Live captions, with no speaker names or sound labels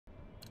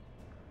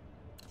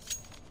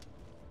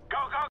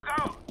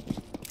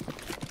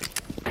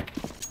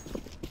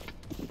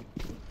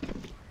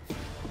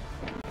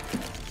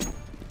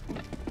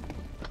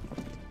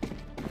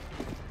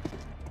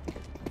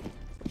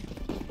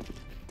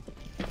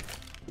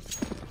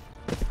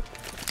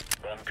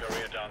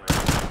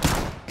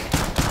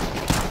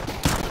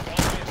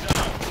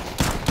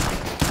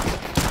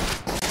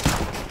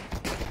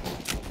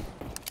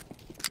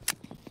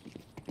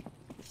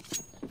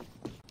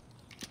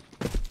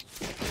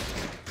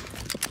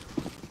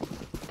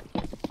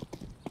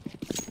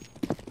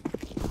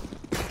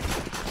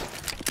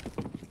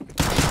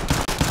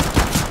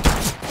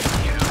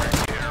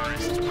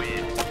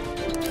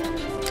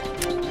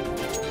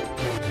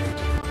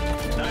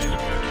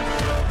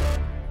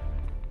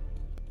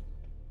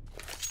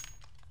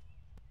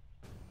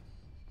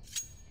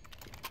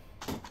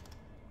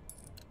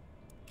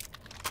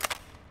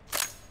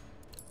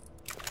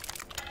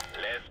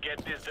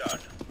Get this done.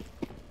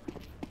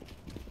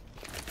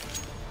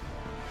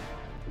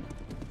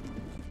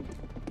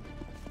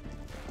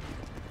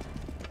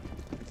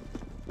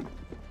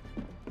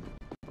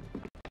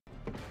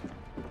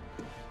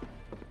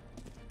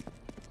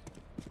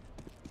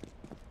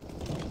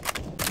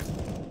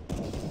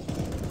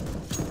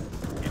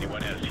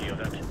 Anyone else hear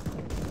that?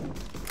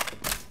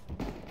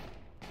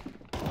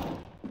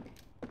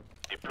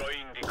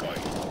 Deploying decoy.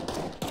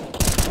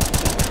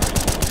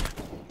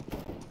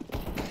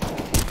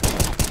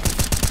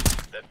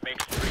 That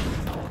makes 3.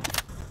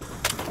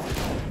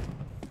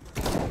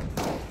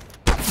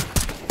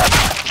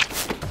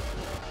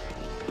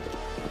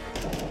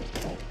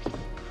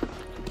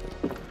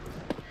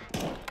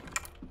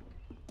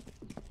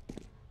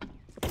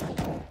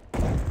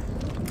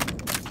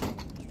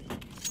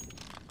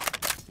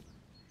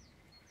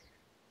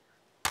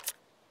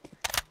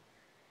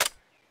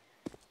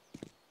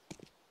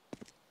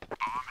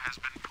 Bomb has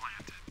been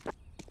planted.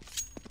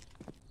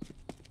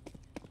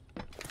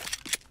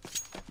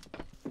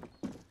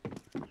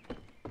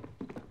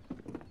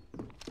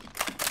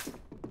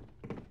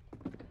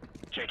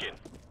 Check in.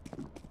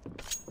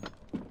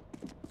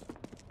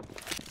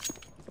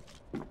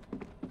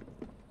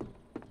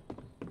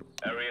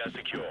 Area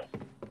secure.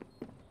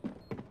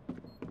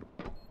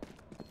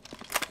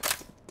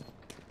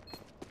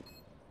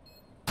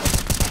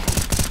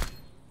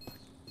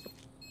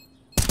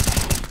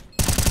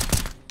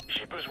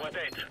 Shippers were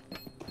dead.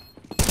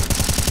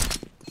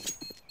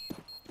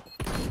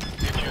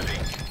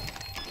 Defusing.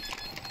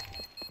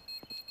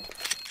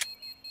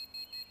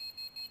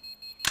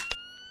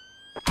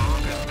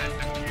 Bomb has been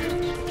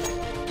defused.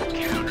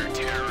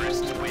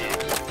 Counter-terrorists win.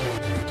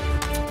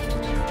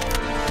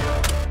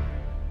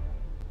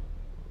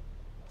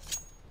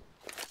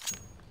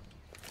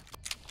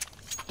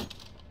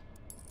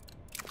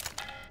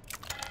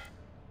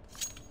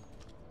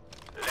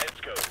 Let's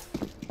go.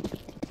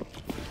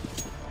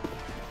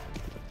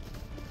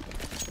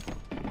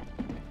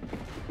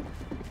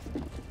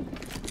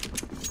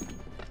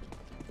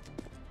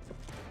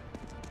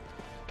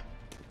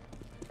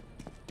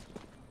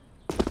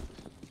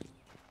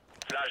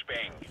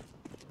 Flashbang.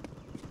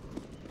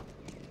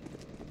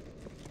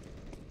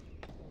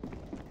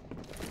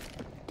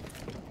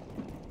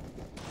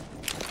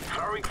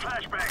 Throwing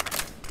flashbang.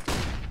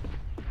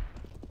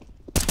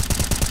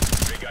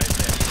 3 guys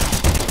left.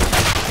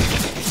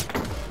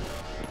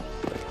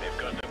 They've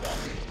got the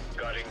bomb.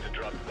 Guarding the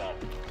dropped bomb.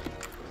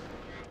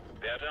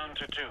 They're down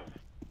to 2.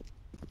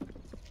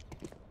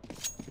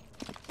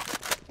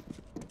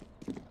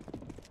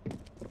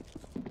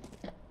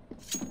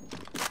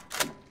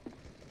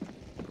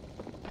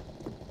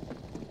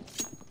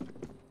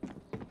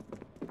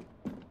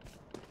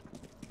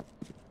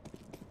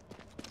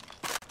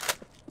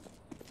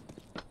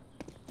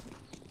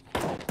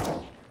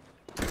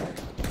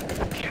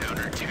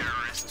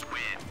 Counter-terrorists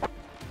win.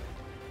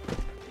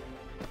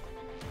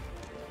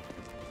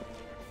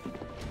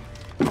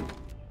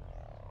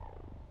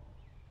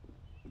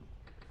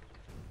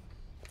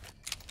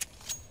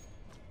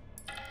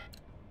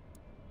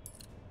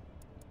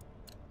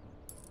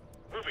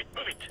 Move it,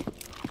 move it.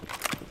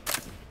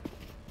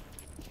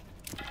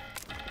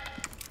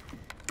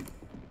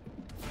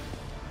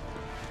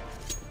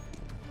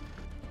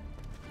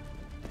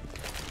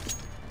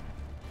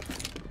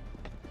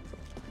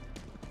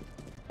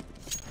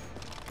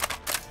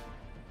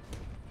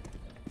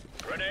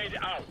 Grenade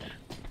out.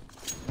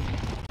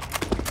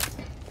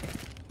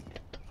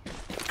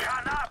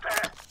 Granate.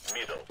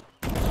 Middle.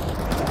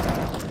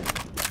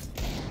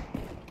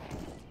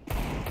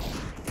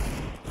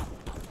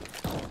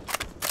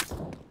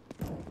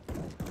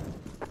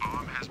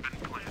 Bomb has been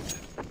planted.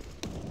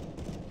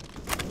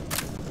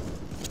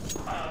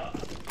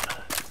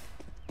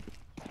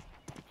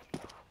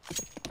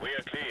 We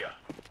are clear.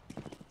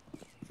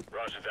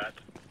 Roger that.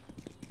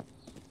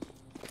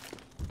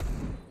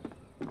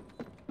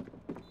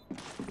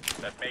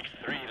 That makes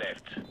 3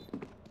 left.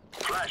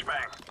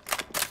 Flashbang.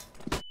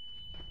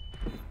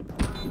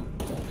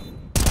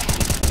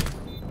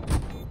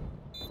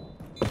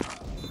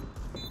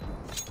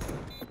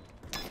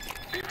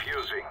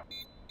 Defusing.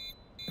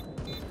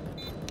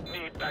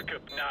 Need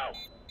backup now.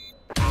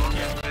 Bomb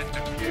has been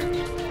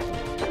defused.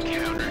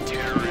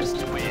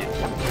 Counter-terrorists win.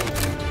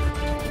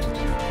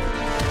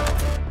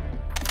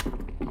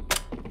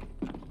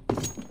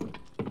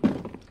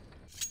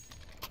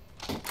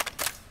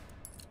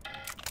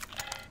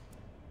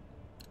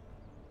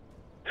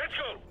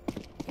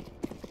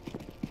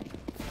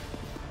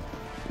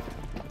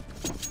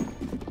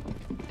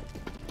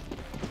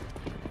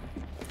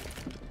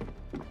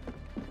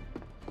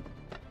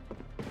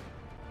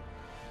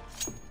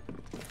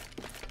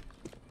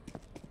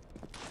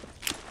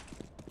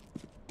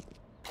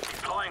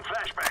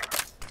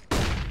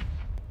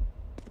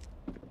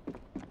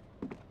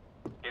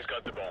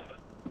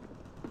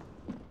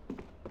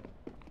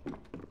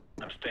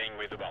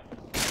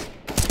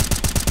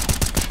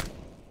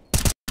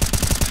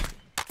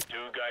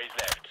 guys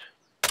left.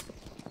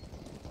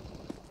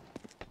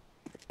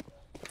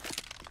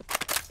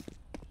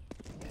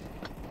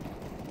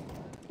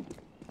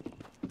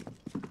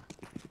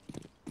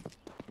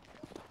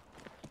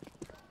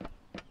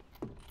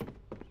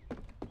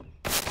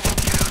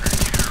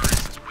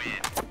 Counter-terrorists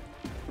win.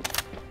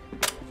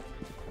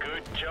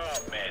 Good job,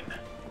 men.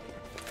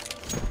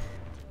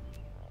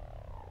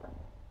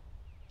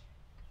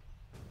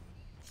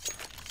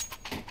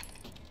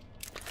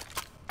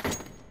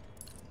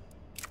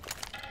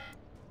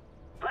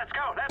 Let's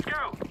go, let's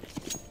go!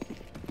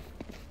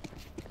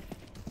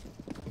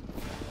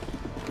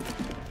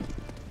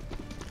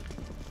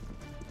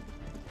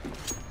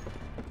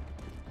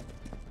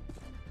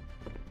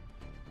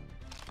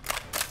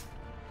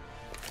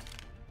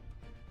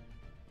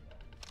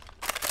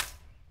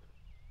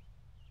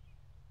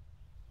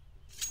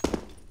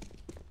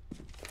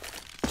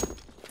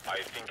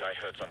 I think I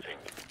heard something.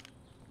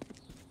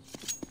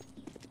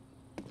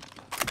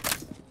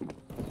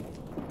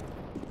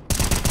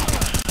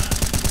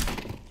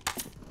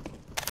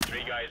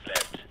 Three guys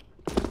left.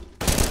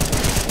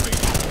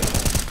 Wait.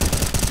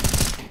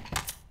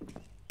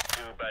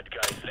 Two bad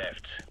guys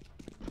left.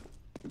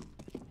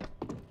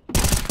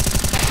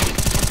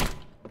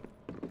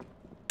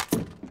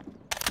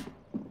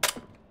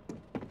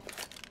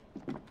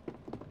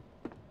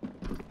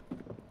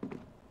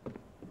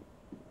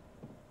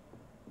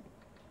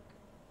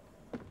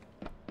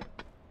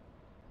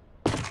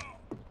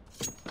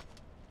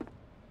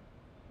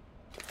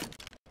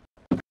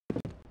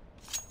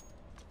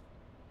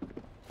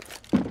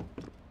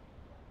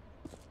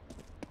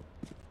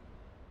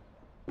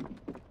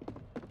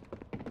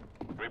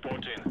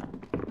 Report in.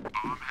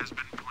 Bomb has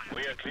been planted.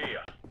 We are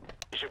clear.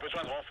 J'ai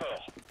besoin de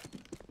renfort.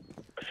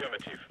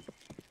 Affirmative.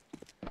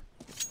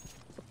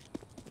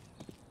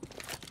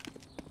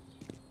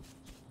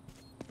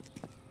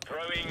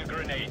 Throwing a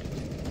grenade.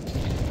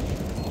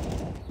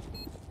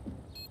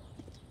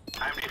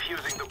 I'm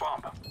defusing the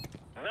bomb.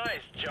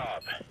 Nice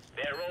job.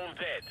 They're all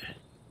dead.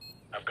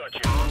 I've got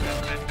you. Bomb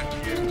has been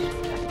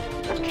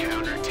defused.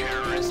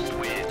 Counter-terrorists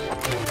win.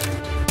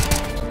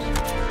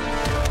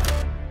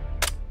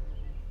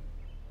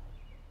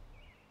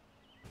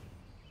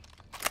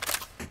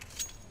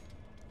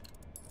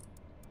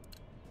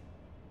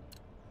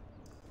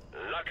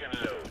 Lock and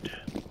load.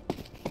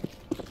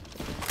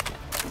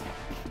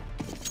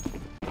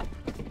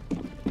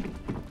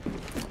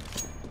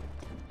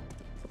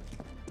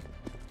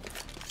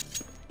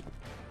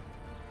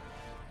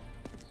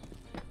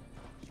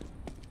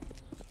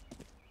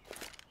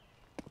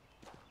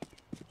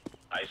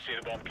 I see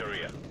the bomb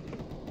carrier.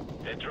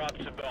 They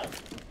dropped the bomb.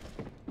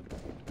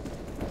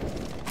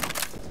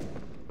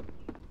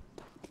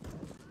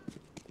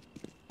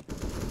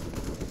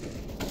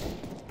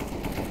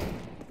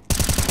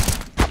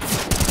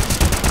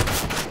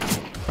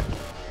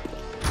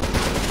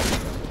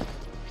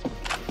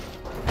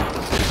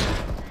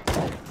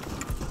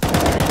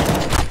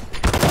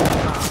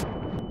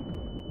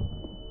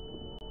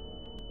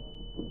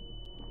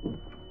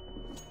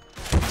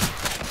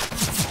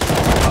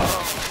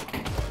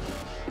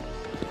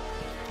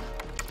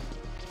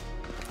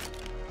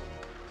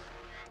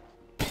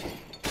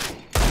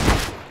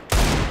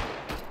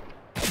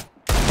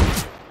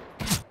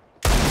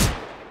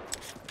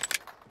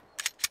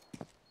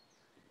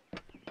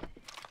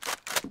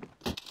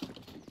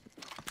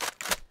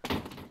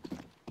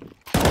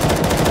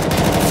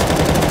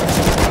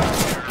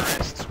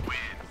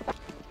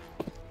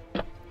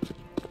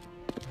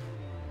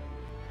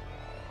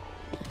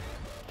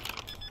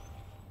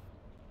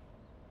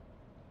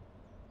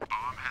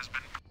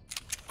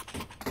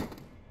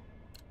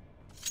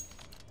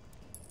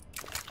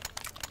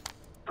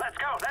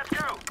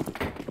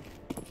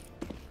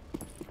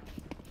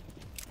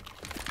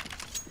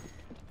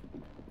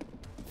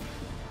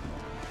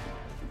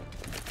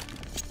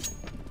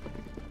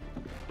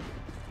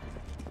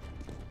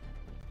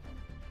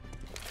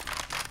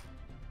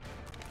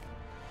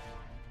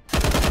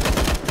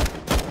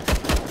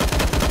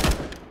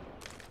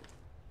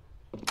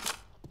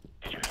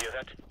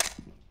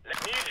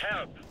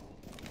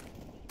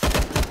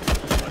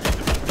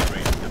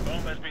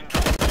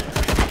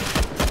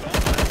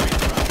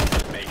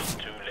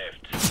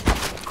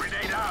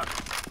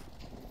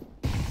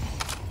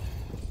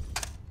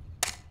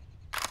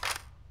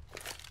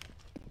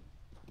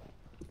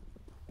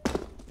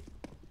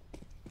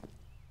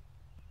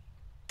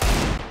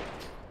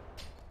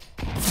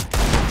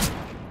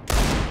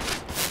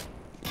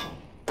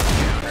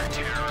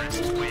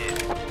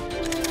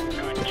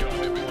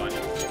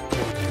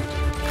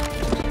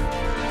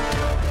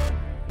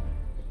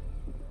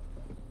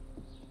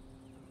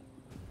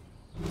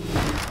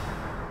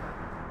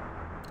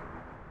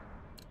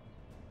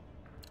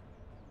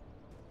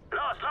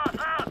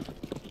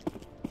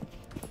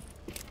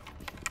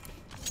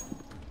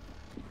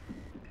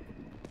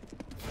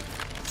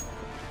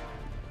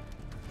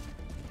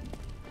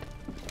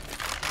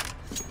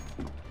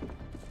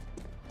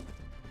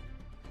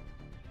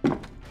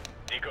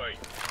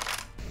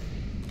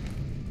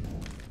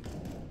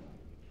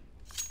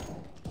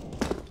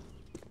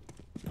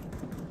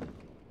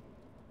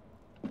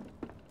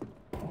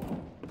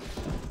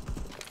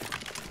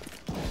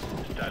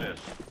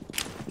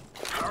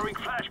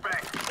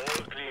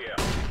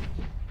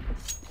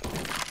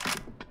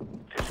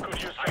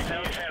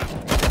 Enemy